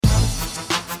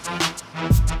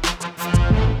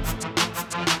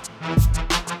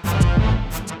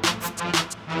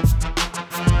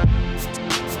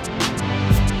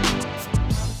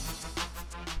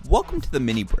to the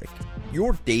Mini Break,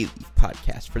 your daily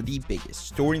podcast for the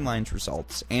biggest storylines,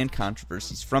 results, and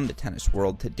controversies from the tennis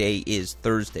world. Today is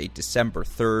Thursday, December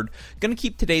 3rd. Going to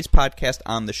keep today's podcast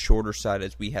on the shorter side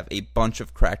as we have a bunch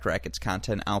of Cracked Racquets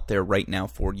content out there right now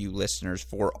for you listeners,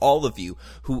 for all of you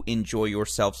who enjoy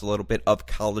yourselves a little bit of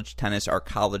college tennis, our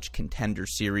College Contender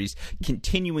Series,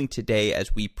 continuing today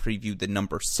as we preview the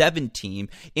number 7 team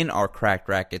in our Cracked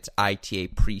Racquets ITA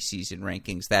preseason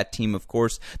rankings. That team, of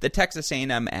course, the Texas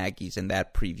A&M Aggies, and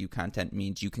that preview content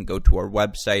means you can go to our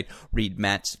website, read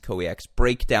Matt Sikowiak's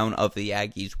breakdown of the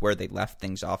Aggies, where they left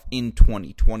things off in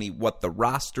 2020, what the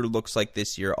roster looks like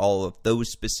this year, all of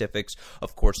those specifics.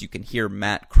 Of course, you can hear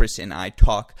Matt, Chris, and I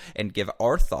talk and give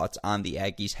our thoughts on the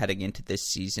Aggies heading into this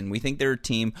season. We think they're a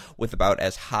team with about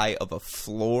as high of a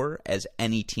floor as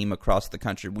any team across the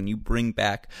country. When you bring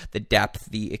back the depth,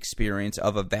 the experience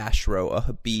of a Vachereau, a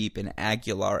Habib, an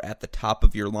Aguilar at the top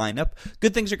of your lineup,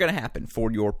 good things are going to happen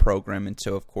for your program. And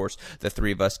so, of course, the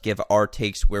three of us give our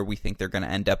takes where we think they're going to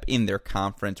end up in their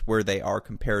conference, where they are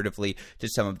comparatively to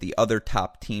some of the other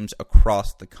top teams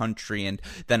across the country. And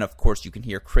then, of course, you can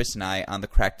hear Chris and I on the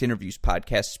Cracked Interviews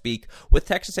podcast speak with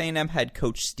Texas A&M head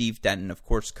coach Steve Denton. Of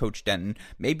course, Coach Denton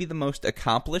may be the most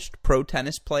accomplished pro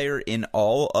tennis player in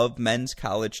all of men's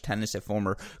college tennis, a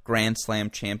former Grand Slam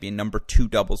champion, number 2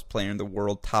 doubles player in the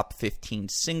world, top 15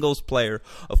 singles player.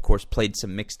 Of course, played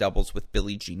some mixed doubles with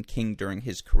Billie Jean King during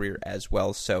his career as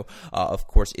well. So, of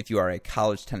course, if you are a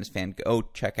college tennis fan, go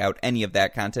check out any of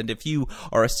that content. If you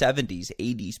are a 70s,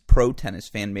 80s pro tennis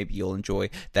fan, maybe you'll enjoy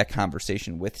that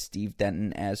conversation with Steve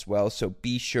Denton as well. So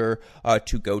be sure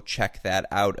to go check that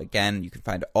out. Again, you can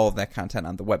find all of that content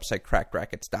on the website,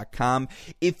 crackedrackets.com.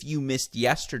 If you missed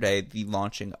yesterday, the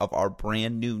launching of our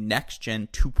brand new Next Gen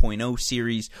 2.0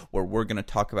 series, where we're going to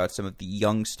talk about some of the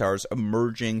young stars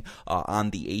emerging on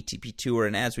the ATP Tour.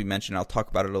 And as we mentioned, I'll talk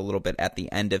about it a little bit at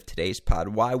the end of today's pod,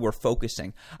 why we're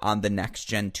focusing on the Next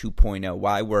Gen 2.0,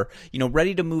 why we're,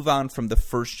 ready to move on from the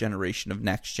first generation of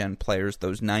Next Gen players,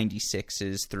 those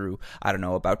 96s through,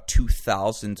 about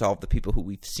 2000s, all of the people who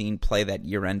we've seen play that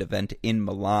year-end event in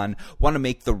Milan. Want to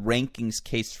make the rankings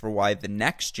case for why the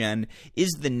Next Gen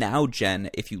is the now gen,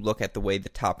 if you look at the way the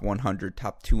top 100,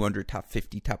 top 200, top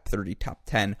 50, top 30, top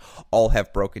 10 all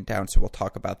have broken down. So we'll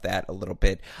talk about that a little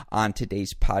bit on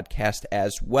today's podcast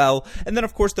as well. And then,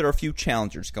 of course, there are a few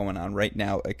challengers going on right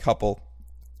now, a couple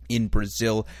in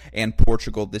Brazil and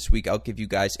Portugal this week. I'll give you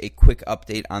guys a quick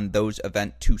update on those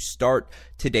events to start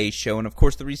today's show. And of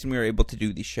course, the reason we are able to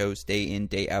do these shows day in,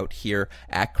 day out here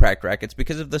at Cracked Racquets,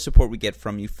 because of the support we get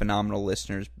from you phenomenal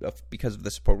listeners, because of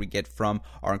the support we get from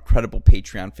our incredible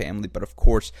Patreon family, but of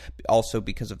course, also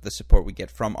because of the support we get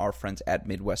from our friends at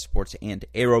Midwest Sports and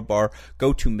AeroBar.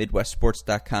 Go to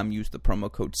MidwestSports.com, use the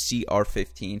promo code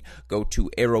CR15. Go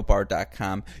to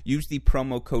AeroBar.com, use the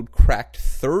promo code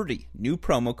CRACKED30, new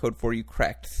promo code for you,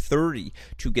 CRACKED30,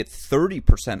 to get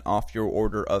 30% off your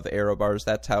order of AeroBars.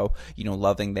 That's how,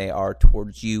 loving they are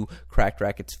towards you, Cracked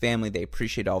Racquets family. They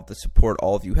appreciate all of the support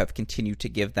all of you have continued to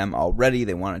give them already.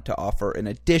 They wanted to offer an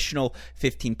additional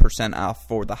 15% off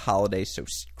for the holidays, so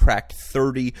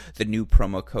CRACKED30, the new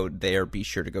promo code there. Be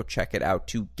sure to go check it out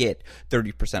to get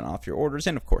 30% off your orders.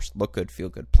 And of course, look good, feel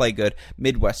good, play good.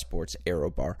 Midwest Sports,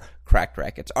 AeroBar, Cracked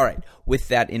Racquets. All right, with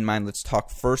that in mind, let's talk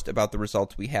first about the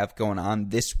results we have going on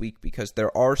this week, because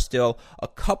there are still a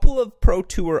couple of Pro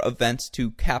Tour events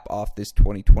to cap off this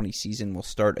 2020 season. We'll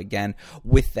start again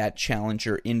with that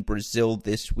challenger in Brazil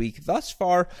this week. Thus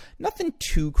far, nothing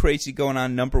too crazy going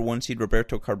on. Number 1 seed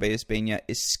Roberto Carballes Baena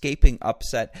escaping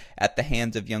upset at the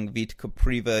hands of young Vit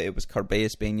Kopriva. It was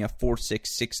Carballes Baena 4-6,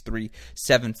 6-3,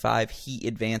 7-5. He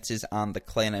advances on the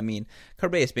clay. And I mean,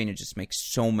 Carballes Baena just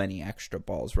makes so many extra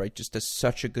balls, right? Just does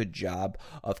such a good job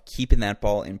of keeping that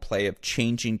ball in play, of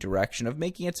changing direction, of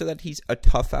making it so that he's a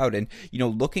tough out. And,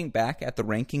 looking back at the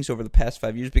rankings over the past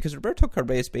 5 years, because Roberto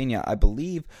Carballes Baena, I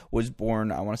believe, was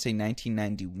born, I want to say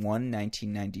 1991,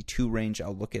 1992 range.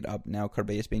 I'll look it up now.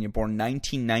 Carballes Baena, born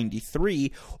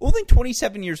 1993, only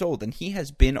 27 years old, and he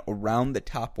has been around the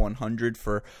top 100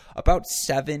 for about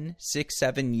 7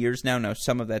 years now. Now,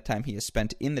 some of that time he has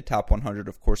spent in the top 100.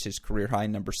 Of course, his career high,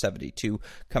 number 72,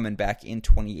 coming back in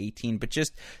 2018. But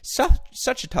just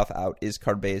such a tough out is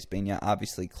Carballes Baena.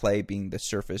 Obviously, clay being the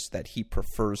surface that he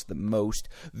prefers the most.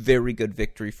 Very good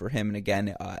victory for him. And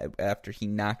again, after he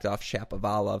knocked off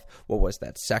Shapovalov, what was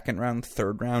that,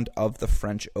 third round of the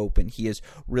French Open, he has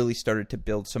really started to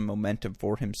build some momentum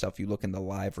for himself. You look in the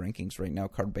live rankings right now,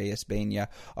 Carballes Baena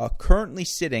currently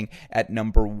sitting at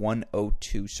number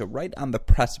 102, so right on the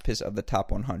precipice of the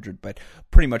top 100, but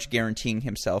pretty much guaranteeing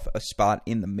himself a spot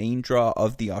in the main draw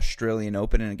of the Australian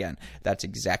Open. And again, that's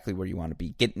exactly where you want to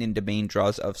be. Getting into main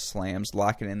draws of slams,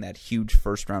 locking in that huge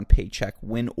first-round paycheck,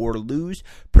 win or lose.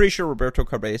 Pretty sure Roberto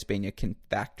Carballes-Baena can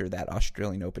factor that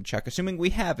Australian Open check, assuming we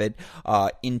have it,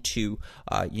 into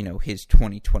his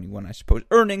 2021, I suppose,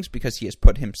 earnings, because he has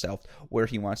put himself where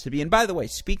he wants to be. And by the way,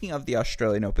 speaking of the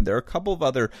Australian Open, there are a couple of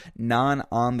other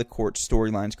non-on-the-court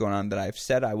storylines going on that I've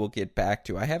said I will get back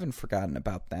to. I haven't forgotten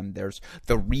about them. There's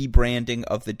the rebranding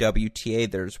of the WTA.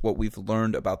 There's what we've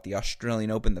learned about the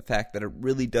Australian Open, the fact that it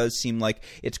really does seem like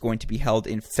it's going to be held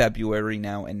in February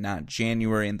now and not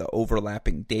January, and the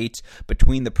overlapping dates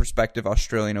between the prospective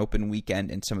Australian Open weekend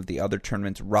and some of the other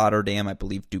tournaments. Rotterdam, I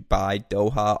believe Dubai,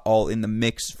 Doha, all in the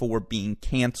mix for being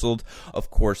canceled. Of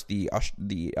course, the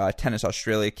Tennis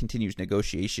Australia continues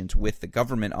negotiations with the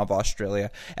government of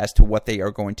Australia as to what they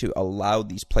are going to allow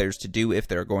these players to do, if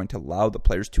they're going to allow the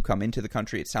players to come into the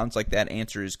country. It sounds like that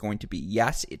answer is going to be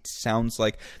yes. It sounds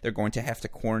like they're going to have to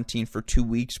quarantine for 2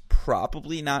 weeks,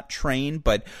 probably not train,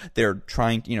 but they're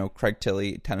trying, Craig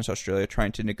Tilley, Tennis Australia,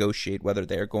 trying to negotiate whether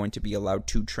they're going to be allowed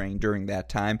to train during that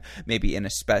time, maybe in a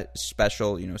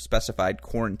special, specified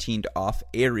quarantined off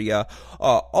area.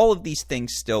 All of these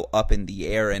things still up in the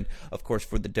air. And of course,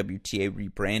 for the WTA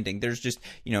rebranding, there's just,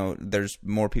 there's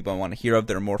more people I want to hear of.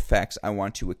 There are more facts I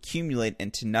want to accumulate.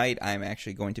 And tonight, I'm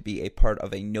actually going to be a part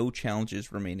of a No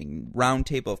Challenges Remaining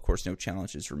roundtable. Of course, No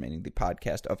Challenges Remaining, the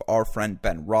podcast of our friend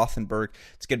Ben Rothenberg.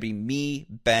 It's going to be me,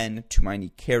 Ben,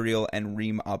 Tumaini Carriel, and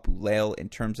Reem Abulail. In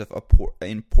terms of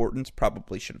importance,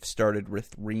 probably should have started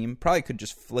with Reem. Probably could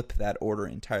just flip that order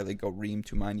entirely, go Reem,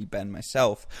 Tumaini, Ben,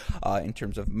 myself, in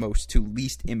terms of most to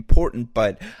least important.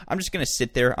 But I'm just going to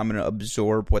sit there. I'm going to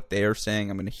absorb what they're saying.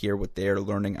 I'm going to hear what they're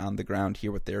learning on the ground,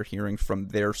 hear what they're hearing from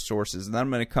their sources. And then I'm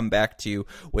going to come back to you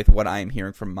with what I am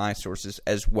hearing from my sources,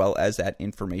 as well as that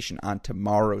information on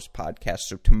tomorrow's podcast.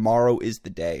 So tomorrow is the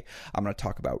day I'm going to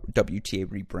talk about WTA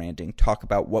rebranding, talk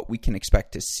about what we can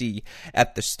expect to see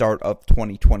at the start of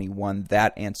 2021,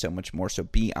 that and so much more. So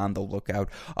be on the lookout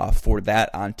for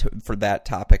that for that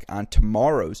topic on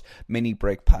tomorrow's Mini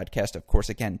Break podcast. Of course,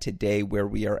 again, today where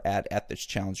we are at this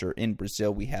challenger in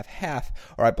Brazil, we have half,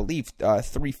 or I believe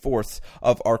 3/4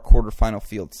 of our quarterfinal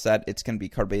field set. It's going to be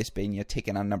Carballes-Baena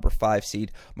taking on number 5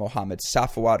 seed Mohamed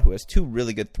Safawat, who has 2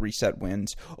 really good 3-set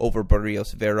wins over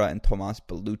Barrios Vera and Tomas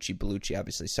Bellucci. Bellucci,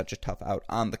 obviously, such a tough out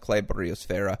on the clay. Barrios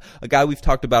Vera, a guy we've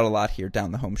talked about a lot here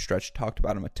down the home stretch, talked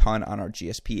about him a ton on our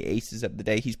GSP Aces of the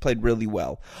Day. He's played really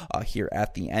well here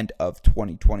at the end of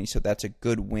 2020, so that's a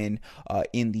good win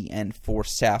in the end for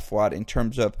Safawat. In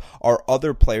terms of our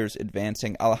other players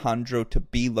advancing, Alejandro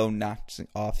Tabilo knocks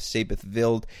off Sabith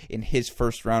Wild in his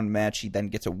first round match. He then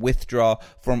gets a withdraw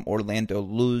from Orlando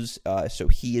Luz, so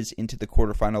he is into the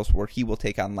quarterfinals, where he will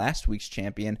take on last week's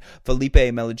champion Felipe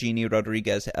Meligini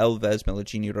Rodriguez Elvez.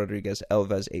 Meligini Rodriguez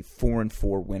Elvez, a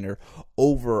 4-4 winner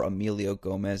over Emilio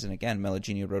Gomez. And again,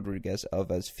 Meligini Rodriguez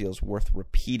Elvez feels worth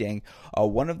repeating.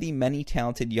 One of the many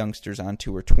talented youngsters on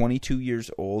tour, 22 years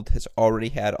old, has already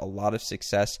had a lot of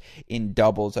success in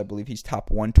doubles. I believe he's top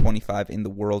 125 in the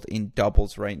world in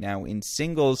doubles right now. In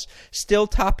singles, still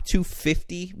top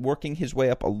 250, working his way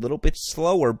up a little bit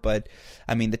slower, but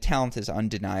I mean, the talent is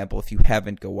undeniable. If you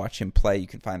haven't, go watch him play. You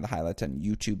can find the highlights on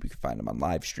YouTube. You can find him on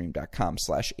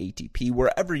livestream.com/ATP,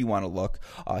 wherever you want to look.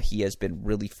 He has been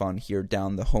really fun here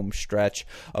down the home stretch.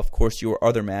 Of course, your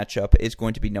other matchup is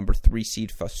going to be number 3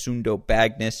 seed Facundo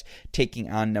Bagnis taking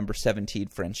on number 7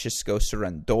 seed Francisco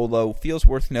Cerundolo. Feels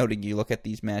worth noting, you look at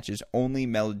these matches, only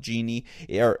Meligini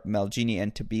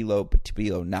and Tabilo, but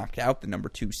Tabilo knocked out the number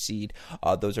 2 seed.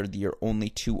 Those are your only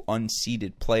 2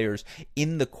 unseeded players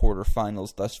in the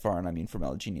quarterfinals thus far. And I mean, for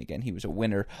Meligini, again, he was a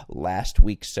winner last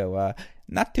week, so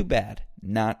not too bad.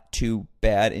 Not too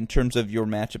bad. In terms of your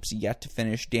matchups yet to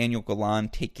finish, Daniel Galan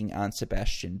taking on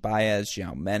Sebastian Baez,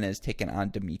 João Menez taking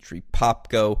on Dmitry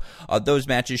Popko. Those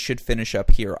matches should finish up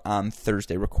here on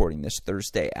Thursday, recording this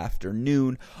Thursday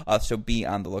afternoon. So be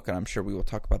on the lookout. I'm sure we will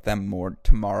talk about them more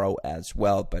tomorrow as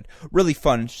well. But really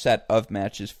fun set of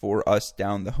matches for us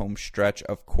down the home stretch.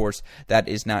 Of course, that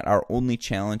is not our only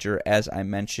challenger. As I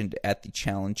mentioned at the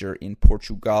challenger in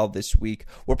Portugal this week,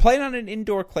 we're playing on an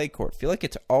indoor clay court. Feel like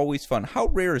it's always fun. How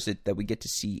rare is it that we get to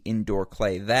see indoor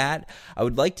clay? I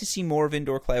would like to see more of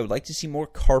indoor clay. I would like to see more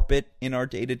carpet in our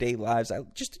day-to-day lives.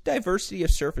 Just a diversity of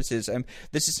surfaces.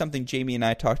 This is something Jamie and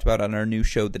I talked about on our new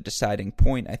show, The Deciding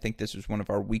Point. I think this was one of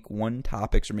our week 1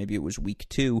 topics, or maybe it was week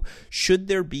 2. Should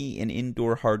there be an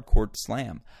indoor hard court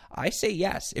slam? I say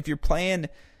yes. If you're playing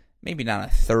maybe not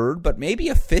a third, but maybe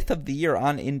a fifth of the year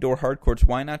on indoor hard courts,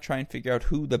 why not try and figure out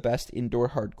who the best indoor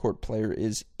hard court player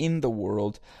is in the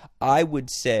world? I would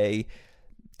say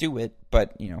do it,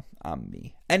 but, I'm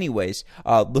me. Anyways,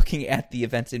 looking at the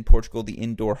events in Portugal, the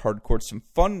indoor hard court, some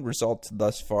fun results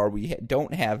thus far. We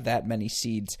don't have that many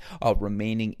seeds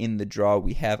remaining in the draw.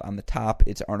 We have on the top,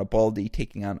 it's Arnabaldi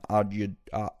taking on Ajdukovic.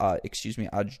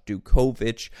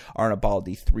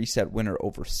 Arnabaldi 3-set winner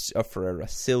over Ferreira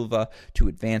Silva to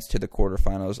advance to the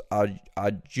quarterfinals.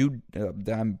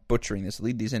 I'm butchering this.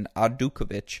 Lead these in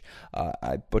Ajdukovic.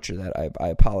 I butcher that. I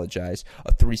apologize.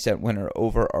 A 3-set winner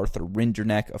over Arthur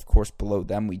Rinderknecht. Of course, below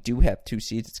them, we do have 2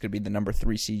 seeds. It's going to be the number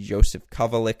 3 seed Josef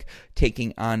Kovalik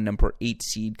taking on number 8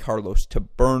 seed Carlos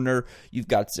Taberner. You've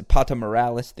got Zapata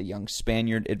Morales, the young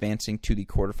Spaniard, advancing to the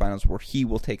quarterfinals, where he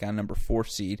will take on number 4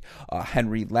 seed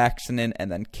Henry Laaksonen,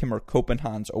 and then Kimmer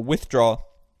Copenhagen, a withdrawal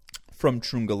from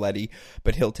Trungelliti,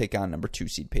 but he'll take on number 2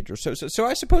 seed Pedro Sosa. So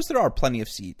I suppose there are plenty of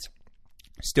seeds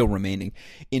still remaining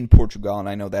in Portugal, and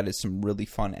I know that is some really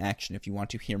fun action. If you want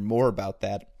to hear more about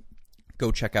that,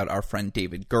 go check out our friend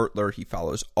David Gertler. He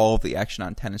follows all of the action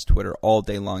on tennis Twitter all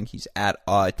day long. He's at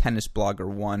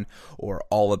TennisBlogger1 or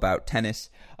All About Tennis.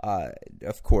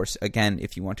 Of course, again,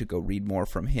 if you want to go read more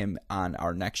from him on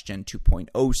our Next Gen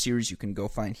 2.0 series, you can go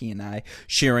find he and I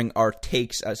sharing our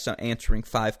takes, answering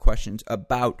 5 questions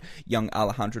about young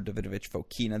Alejandro Davidovich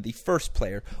Fokina, the first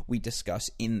player we discuss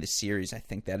in the series. I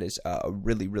think that is a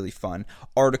really, really fun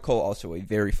article, also a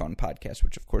very fun podcast,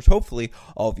 which, of course, hopefully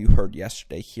all of you heard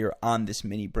yesterday here on this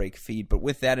mini break feed. But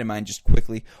with that in mind, just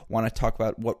quickly want to talk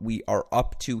about what we are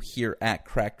up to here at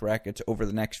Cracked Racquets over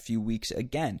the next few weeks.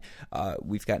 Again,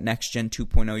 we've got Next Gen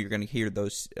 2.0. You're going to hear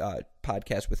those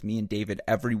podcasts with me and David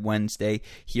every Wednesday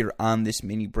here on this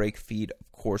mini break feed.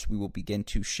 Of course, we will begin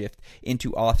to shift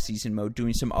into off-season mode,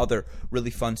 doing some other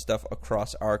really fun stuff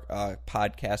across our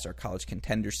podcast, our College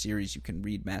Contender series. You can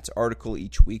read Matt's article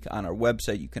each week on our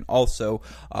website. You can also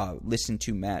listen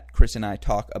to Matt, Chris, and I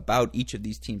talk about each of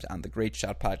these teams on the Great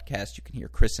Shot podcast. You can hear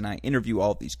Chris and I interview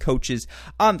all of these coaches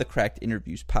on the Cracked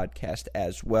Interviews podcast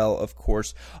as well. Of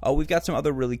course, we've got some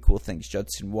other really cool things.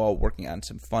 Judson Wall working on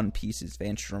some fun pieces,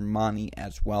 Van Shermani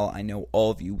as well. I know all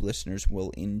of you listeners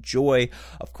will enjoy.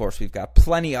 Of course, we've got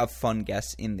plenty of fun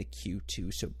guests in the queue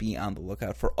too, so be on the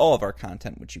lookout for all of our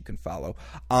content, which you can follow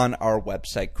on our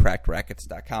website,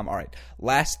 crackedrackets.com. All right,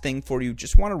 last thing for you,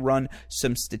 just want to run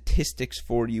some statistics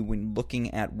for you when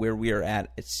looking at where we are at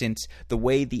since the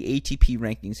way the ATP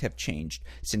rankings have changed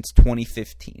since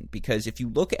 2015. Because if you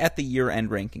look at the year-end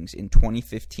rankings in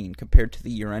 2015 compared to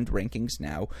the year-end rankings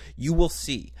now, you will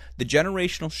see the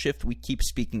generational shift we keep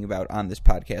speaking about on this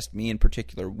podcast, me in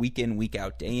particular, week in, week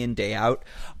out, day in, day out.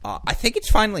 I think it's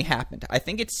finally happened. I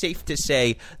think it's safe to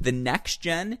say the next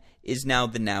gen is now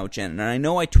the now gen. And I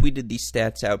know I tweeted these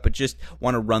stats out, but just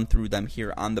want to run through them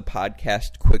here on the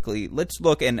podcast quickly. Let's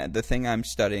look, and the thing I'm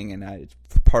studying, and it's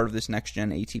part of this Next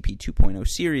Gen ATP 2.0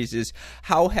 series, is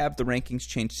how have the rankings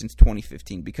changed since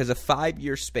 2015? Because a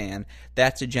 5-year span,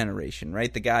 that's a generation,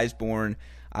 right? The guys born,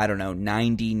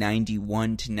 90,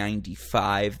 91 to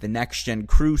 95. The Next Gen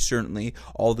crew, certainly,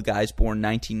 all the guys born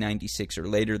 1996 or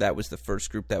later. That was the first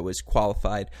group that was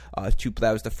qualified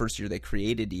that was the first year they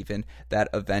created even that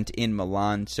event in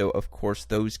Milan. So, of course,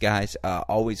 those guys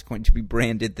always going to be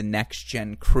branded the Next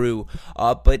Gen crew.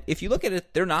 But if you look at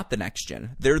it, they're not the Next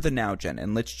Gen. They're the Now Gen.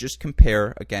 And let's just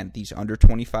compare, again, these under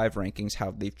 25 rankings,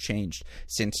 how they've changed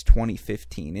since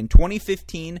 2015. In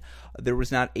 2015, there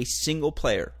was not a single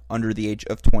player under the age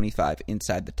of 25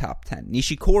 inside the top 10.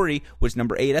 Nishikori was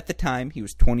number 8 at the time. He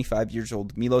was 25 years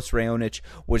old. Milos Raonic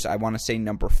was, I want to say,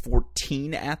 number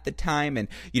 14 at the time. And,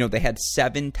 they had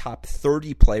 7 top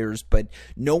 30 players, but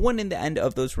no one in the end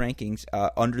of those rankings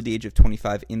under the age of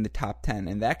 25 in the top 10.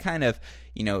 And that kind of,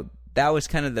 that was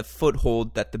kind of the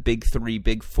foothold that the big 3,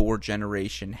 big 4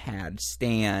 generation had.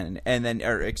 Stan, and then,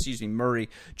 Murray,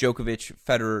 Djokovic,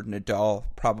 Federer, Nadal,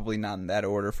 probably not in that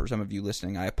order. For some of you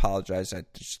listening, I apologize.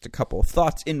 Just a couple of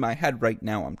thoughts in my head right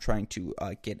now I'm trying to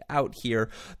get out here.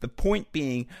 The point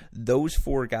being, those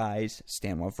 4 guys,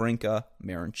 Stan Wawrinka,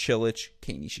 Marin Cilic,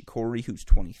 Kei Nishikori, who's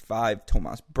 25,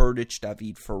 Tomas Berdych,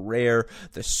 David Ferrer,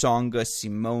 the Tsonga,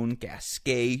 Simone,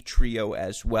 Gasquet trio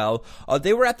as well.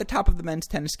 They were at the top of the men's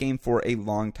tennis game for a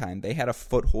long time. They had a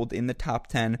foothold in the top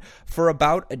 10 for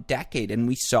about a decade, and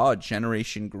we saw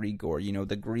Generation Grigor,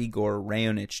 the Grigor,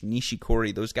 Raonic,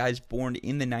 Nishikori, those guys born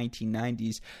in the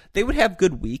 1990s. They would have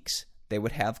good weeks. They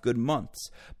would have good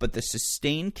months, but the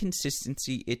sustained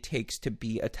consistency it takes to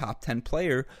be a top 10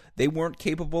 player, they weren't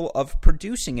capable of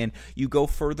producing. And you go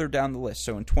further down the list.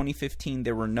 So in 2015,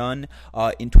 there were none.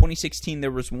 In 2016, there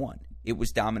was 1. it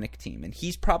was Dominic Thiem. And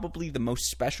he's probably the most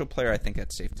special player, I think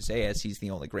that's safe to say, as he's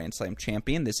the only Grand Slam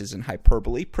champion. This isn't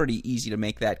hyperbole. Pretty easy to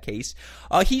make that case.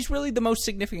 He's really the most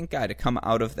significant guy to come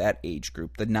out of that age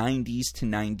group, the 90s to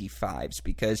 95s,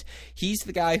 because he's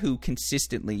the guy who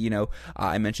consistently,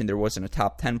 I mentioned there wasn't a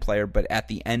top 10 player, but at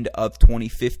the end of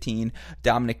 2015,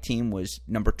 Dominic Thiem was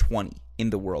number 20 in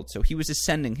the world. So he was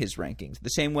ascending his rankings. The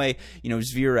same way,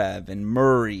 Zverev and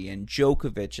Murray and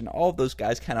Djokovic and all of those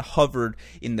guys kind of hovered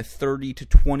in the 30 to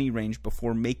 20 range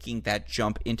before making that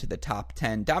jump into the top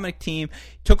 10. Dominic Thiem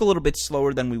took a little bit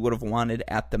slower than we would have wanted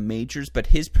at the majors, but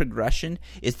his progression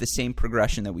is the same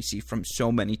progression that we see from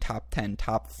so many top 10,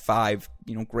 top 5,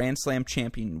 Grand Slam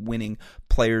champion winning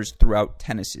players throughout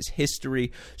tennis's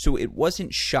history. So it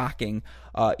wasn't shocking,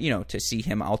 to see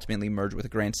him ultimately merge with a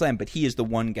Grand Slam, but he is the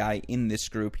one guy in this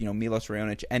group. Milos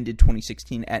Raonic ended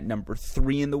 2016 at number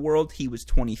 3 in the world. He was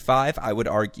 25. I would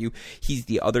argue he's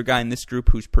the other guy in this group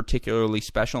who's particularly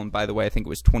special. And by the way, I think it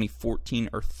was 2014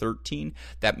 or 13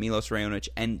 that Milos Raonic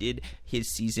ended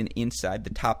his season inside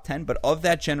the top 10. But of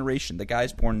that generation, the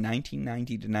guys born 1990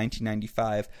 to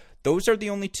 1995, those are the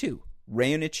only two,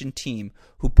 Raonic and Thiem,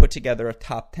 who put together a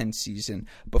top 10 season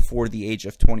before the age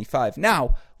of 25.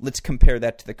 Now, let's compare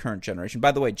that to the current generation.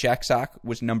 By the way, Jack Sock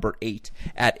was number 8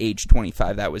 at age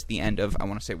 25. That was the end of,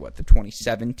 the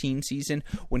 2017 season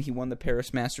when he won the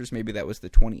Paris Masters. Maybe that was the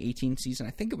 2018 season.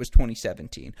 I think it was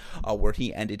 2017 where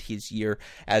he ended his year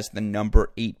as the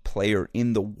number 8 player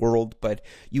in the world. But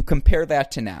you compare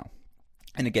that to now.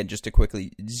 And again, just to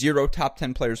quickly, 0 top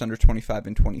 10 players under 25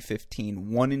 in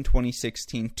 2015, 1 in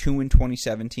 2016, 2 in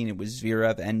 2017, it was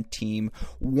Zverev and Thiem,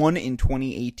 1 in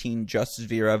 2018, just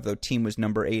Zverev, though Thiem was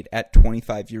number 8 at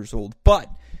 25 years old. But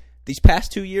these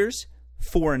past 2 years,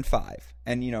 4 and 5.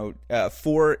 And,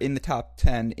 4 in the top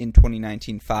 10 in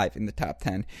 2019, 5 in the top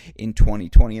 10 in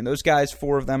 2020. And those guys,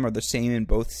 4 of them are the same in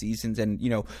both seasons. And,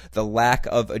 the lack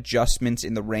of adjustments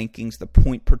in the rankings, the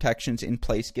point protections in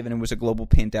place, given it was a global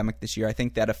pandemic this year, I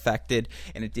think that affected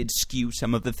and it did skew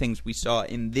some of the things we saw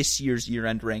in this year's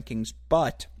year-end rankings.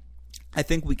 But I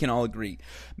think we can all agree.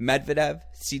 Medvedev,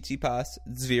 Tsitsipas,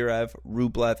 Zverev,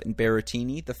 Rublev, and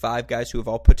Berrettini, the 5 guys who have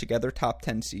all put together top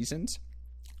 10 seasons,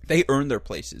 they earned their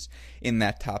places in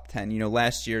that top 10.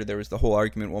 Last year there was the whole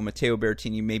argument, well, Matteo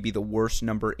Berrettini may be the worst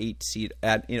number 8 seed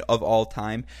of all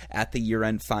time at the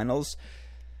year-end finals.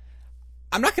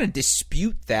 I'm not going to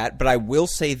dispute that, but I will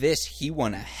say this. He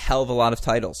won a hell of a lot of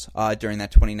titles during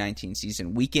that 2019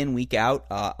 season. Week in, week out,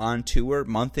 on tour,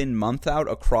 month in, month out,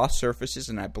 across surfaces,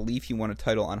 and I believe he won a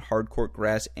title on hard court,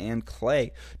 grass, and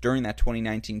clay during that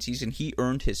 2019 season. He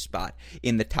earned his spot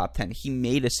in the top 10. He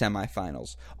made a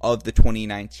semifinals of the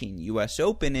 2019 U.S.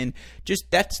 Open, and just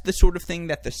that's the sort of thing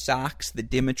that the Sox, the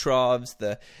Dimitrovs,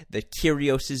 the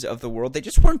Kyrgioses of the world, they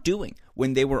just weren't doing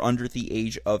when they were under the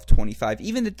age of 25.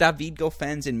 Even the David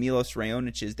Goffins and Milos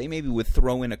Raonics, they maybe would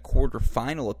throw in a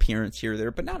quarterfinal appearance here or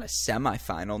there, but not a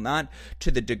semifinal, not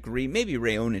to the degree, maybe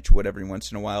Raonic would every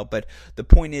once in a while, but the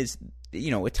point is,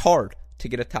 it's hard to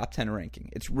get a top 10 ranking.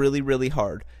 It's really, really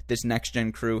hard. This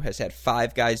next-gen crew has had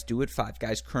 5 guys do it, 5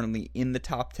 guys currently in the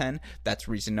top 10. That's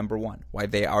reason number 1, why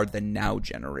they are the now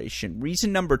generation.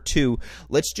 Reason number 2,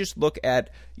 let's just look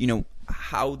at,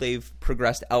 how they've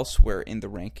progressed elsewhere in the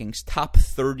rankings. Top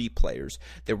 30 players.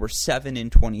 There were 7 in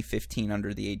 2015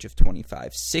 under the age of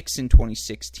 25, 6 in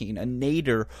 2016, a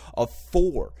nadir of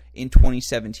 4 in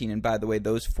 2017. And by the way,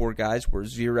 those 4 guys were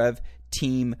Zverev,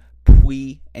 Thiem,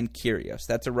 Pouille, and Kyrgios.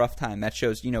 That's a rough time. That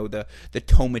shows, the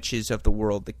Tomiches of the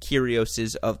world, the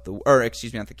Kyrgioses of the, or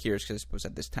excuse me, not the Kyrgios, because I suppose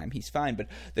at this time he's fine, but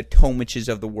the Tomiches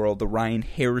of the world, the Ryan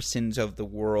Harrisons of the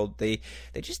world, they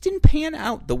just didn't pan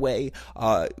out the way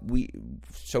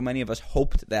so many of us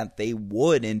hoped that they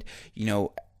would. And,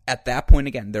 at that point,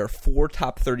 again, there are 4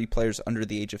 top 30 players under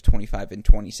the age of 25 in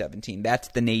 2017. That's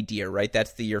the nadir, right?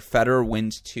 That's the year Federer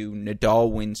wins 2,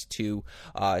 Nadal wins 2.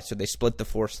 So they split the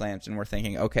 4 slams, and we're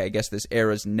thinking, okay, I guess this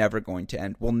era is never going to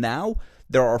end. Well, now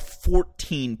there are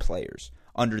 14 players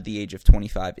under the age of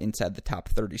 25 inside the top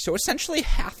 30. So essentially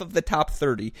half of the top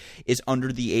 30 is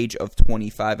under the age of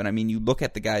 25. And I mean, you look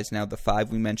at the guys now, the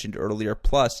 5 we mentioned earlier,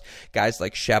 plus guys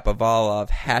like Shapovalov,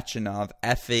 Khachanov,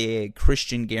 FAA,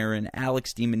 Christian Garin,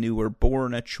 Alex de Minaur,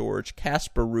 Borna Coric,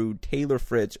 Casper Ruud, Taylor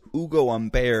Fritz, Ugo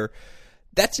Humbert.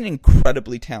 That's an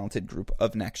incredibly talented group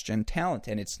of next-gen talent,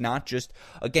 and it's not just,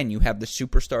 again, you have the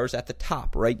superstars at the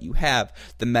top, right? You have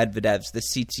the Medvedevs, the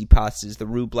Tsitsipases, the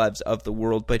Rublevs of the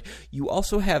world, but you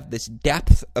also have this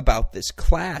depth about this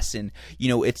class, and,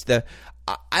 it's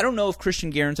I don't know if Christian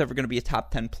Guerin's ever going to be a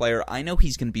top 10 player. I know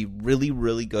he's going to be really,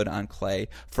 really good on clay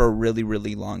for a really,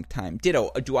 really long time.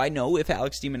 Ditto, do I know if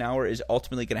Alex de Minaur is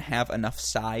ultimately going to have enough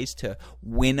size to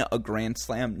win a Grand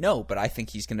Slam? No, but I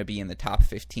think he's going to be in the top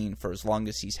 15 for as long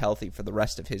as he's healthy for the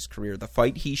rest of his career. The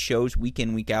fight he shows week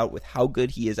in, week out with how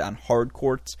good he is on hard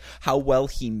courts, how well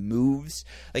he moves,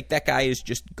 like that guy is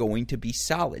just going to be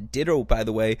solid. Ditto, by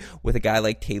the way, with a guy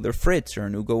like Taylor Fritz or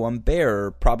an Ugo Humbert,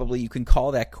 or probably you can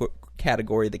call that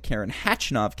category the Karen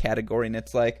Khachanov category, and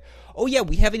it's like, oh yeah,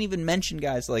 we haven't even mentioned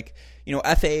guys like,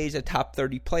 FAA is a top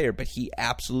 30 player, but he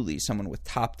absolutely is someone with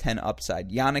top 10 upside.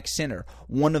 Jannik Sinner,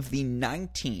 one of the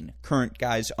 19 current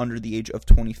guys under the age of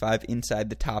 25 inside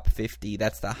the top 50.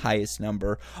 That's the highest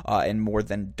number, and more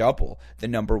than double the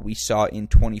number we saw in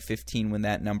 2015 when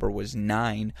that number was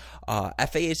 9. FAA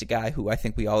is a guy who I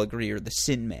think we all agree are the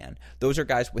Sin Man. Those are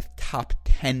guys with top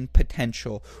 10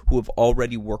 potential who have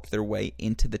already worked their way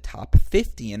into the top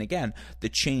 50. And again, the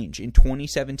change in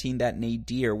 2017, that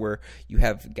nadir where you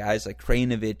have guys like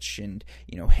Krajinovic and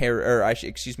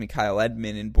Kyle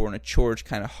Edmund and Borna Coric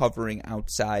kind of hovering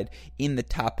outside in the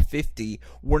top 50.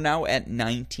 We're now at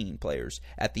 19 players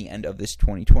at the end of this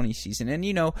 2020 season, and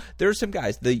there are some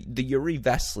guys, the Yuri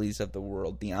Vesleys of the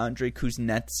world, the Andrei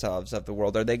Kuznetsovs of the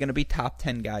world. Are they going to be top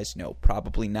 10 guys? No,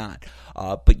 probably not.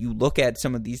 But you look at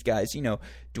some of these guys.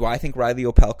 Do I think Riley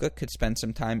Opelka could spend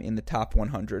some time in the top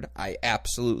 100? I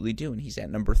absolutely do, and he's at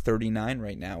number 39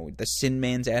 right now. The Sin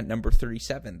Man's at number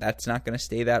 37. That's not going to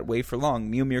stay that way for long.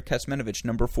 Miomir Kecmanovic,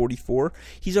 number 44.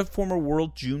 He's a former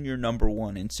world junior number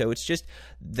 1, and so it's just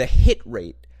the hit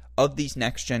rate of these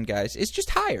next-gen guys is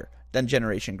just higher than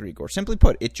Generation Grigor. Simply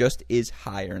put, it just is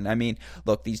higher. And I mean,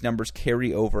 look, these numbers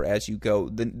carry over as you go.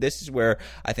 This is where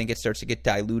I think it starts to get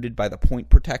diluted by the point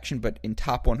protection. But in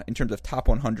terms of top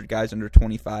 100 guys under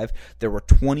 25, there were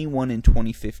 21 in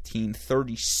 2015,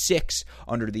 36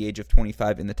 under the age of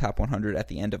 25 in the top 100 at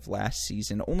the end of last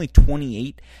season, only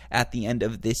 28 at the end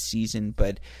of this season.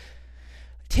 But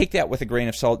take that with a grain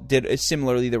of salt.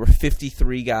 Similarly, there were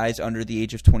 53 guys under the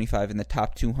age of 25 in the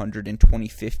top 200 in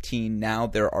 2015. Now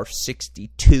there are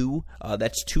 62.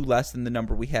 That's 2 less than the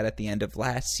number we had at the end of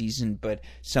last season, but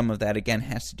some of that, again,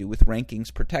 has to do with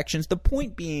rankings protections. The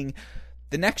point being,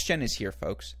 the next gen is here,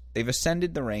 folks. They've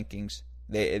ascended the rankings.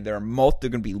 There are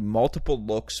going to be multiple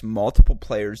looks, multiple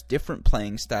players, different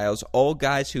playing styles, all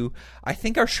guys who I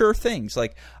think are sure things.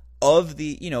 Like, of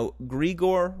the,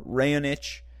 Grigor,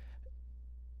 Raonic,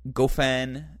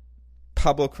 Goffin,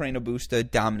 Pablo Carreño Busta,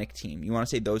 Dominic Thiem. You want to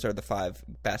say those are the 5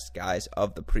 best guys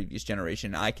of the previous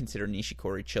generation. I consider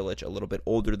Nishikori Cilic a little bit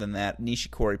older than that.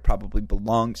 Nishikori probably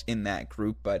belongs in that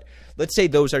group, but let's say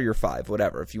those are your 5,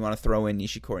 whatever. If you want to throw in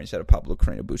Nishikori instead of Pablo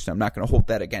Carreño Busta, I'm not going to hold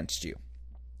that against you.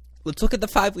 Let's look at the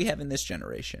 5 we have in this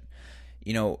generation.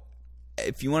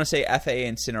 If you want to say FAA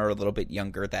and Sinner are a little bit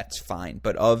younger, that's fine.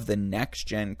 But of the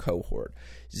next-gen cohort,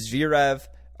 Zverev,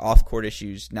 off-court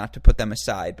issues, not to put them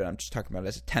aside, but I'm just talking about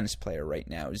as a tennis player right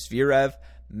now. Zverev,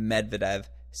 Medvedev,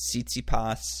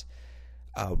 Tsitsipas,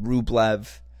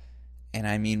 Rublev, and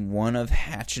I mean one of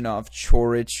Khachanov,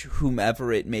 Coric,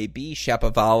 whomever it may be.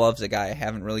 Shapovalov's a guy I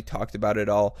haven't really talked about at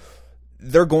all.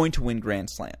 They're going to win Grand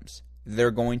Slams.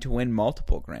 They're going to win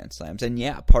multiple Grand Slams. And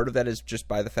yeah, part of that is just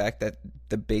by the fact that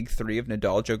the big 3 of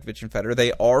Nadal, Djokovic, and Federer,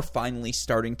 they are finally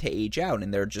starting to age out,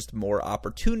 and there are just more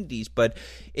opportunities. But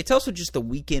it's also just the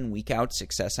week in, week out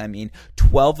success. I mean,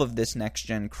 12 of this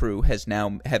next-gen crew have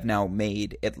now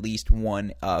made at least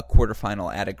one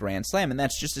quarterfinal at a Grand Slam, and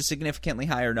that's just a significantly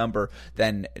higher number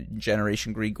than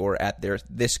Generation Grigor at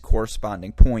this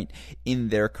corresponding point in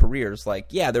their careers. Like,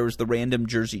 yeah, there was the random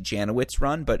Jerzy Janowicz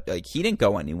run, but he didn't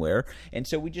go anywhere. And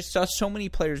so we just saw so many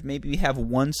players maybe have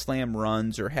 1 slam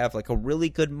runs or have like a really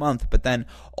good month, but then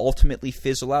ultimately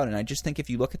fizzle out. And I just think if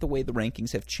you look at the way the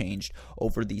rankings have changed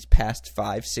over these past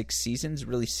 5-6 seasons,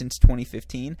 really since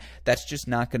 2015, that's just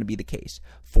not going to be the case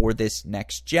for this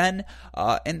next gen.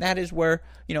 And that is where,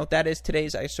 that is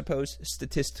today's, I suppose,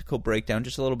 statistical breakdown.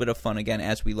 Just a little bit of fun again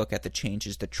as we look at the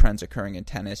changes, the trends occurring in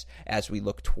tennis as we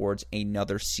look towards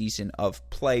another season of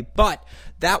play. But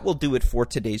that will do it for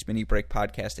today's mini break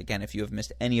podcast. Again, if you have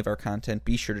missed any of our content,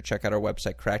 be sure to check out our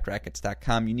website,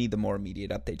 crackedrackets.com. You need the more immediate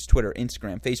updates. Twitter,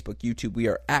 Instagram, Facebook, YouTube. We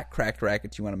are at Cracked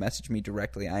Rackets. You want to message me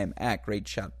directly, I am at Great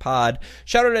Shot Pod.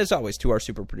 Shout out, as always, to our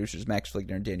super producers, Max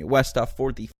Fligner and Daniel Westoff,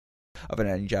 for the of an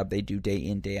editing job they do day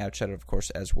in, day out. Shout out, of course,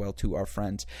 as well to our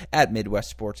friends at Midwest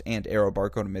Sports and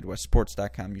ArrowBar. Go to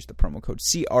MidwestSports.com, use the promo code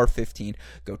CR15.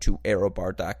 Go to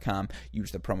ArrowBar.com,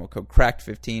 use the promo code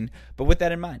CRACKED15. But with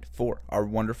that in mind, for our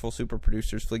wonderful super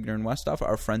producers, Fligner and Westhoff,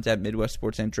 our friends at Midwest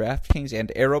Sports and DraftKings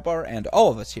and ArrowBar, and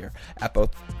all of us here at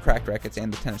both Cracked Racquets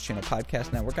and the Tennis Channel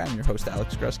Podcast Network, I'm your host,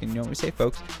 Alex Gruskin. You know what we say,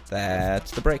 folks?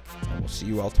 That's the break, and we'll see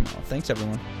you all tomorrow. Thanks,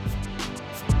 everyone.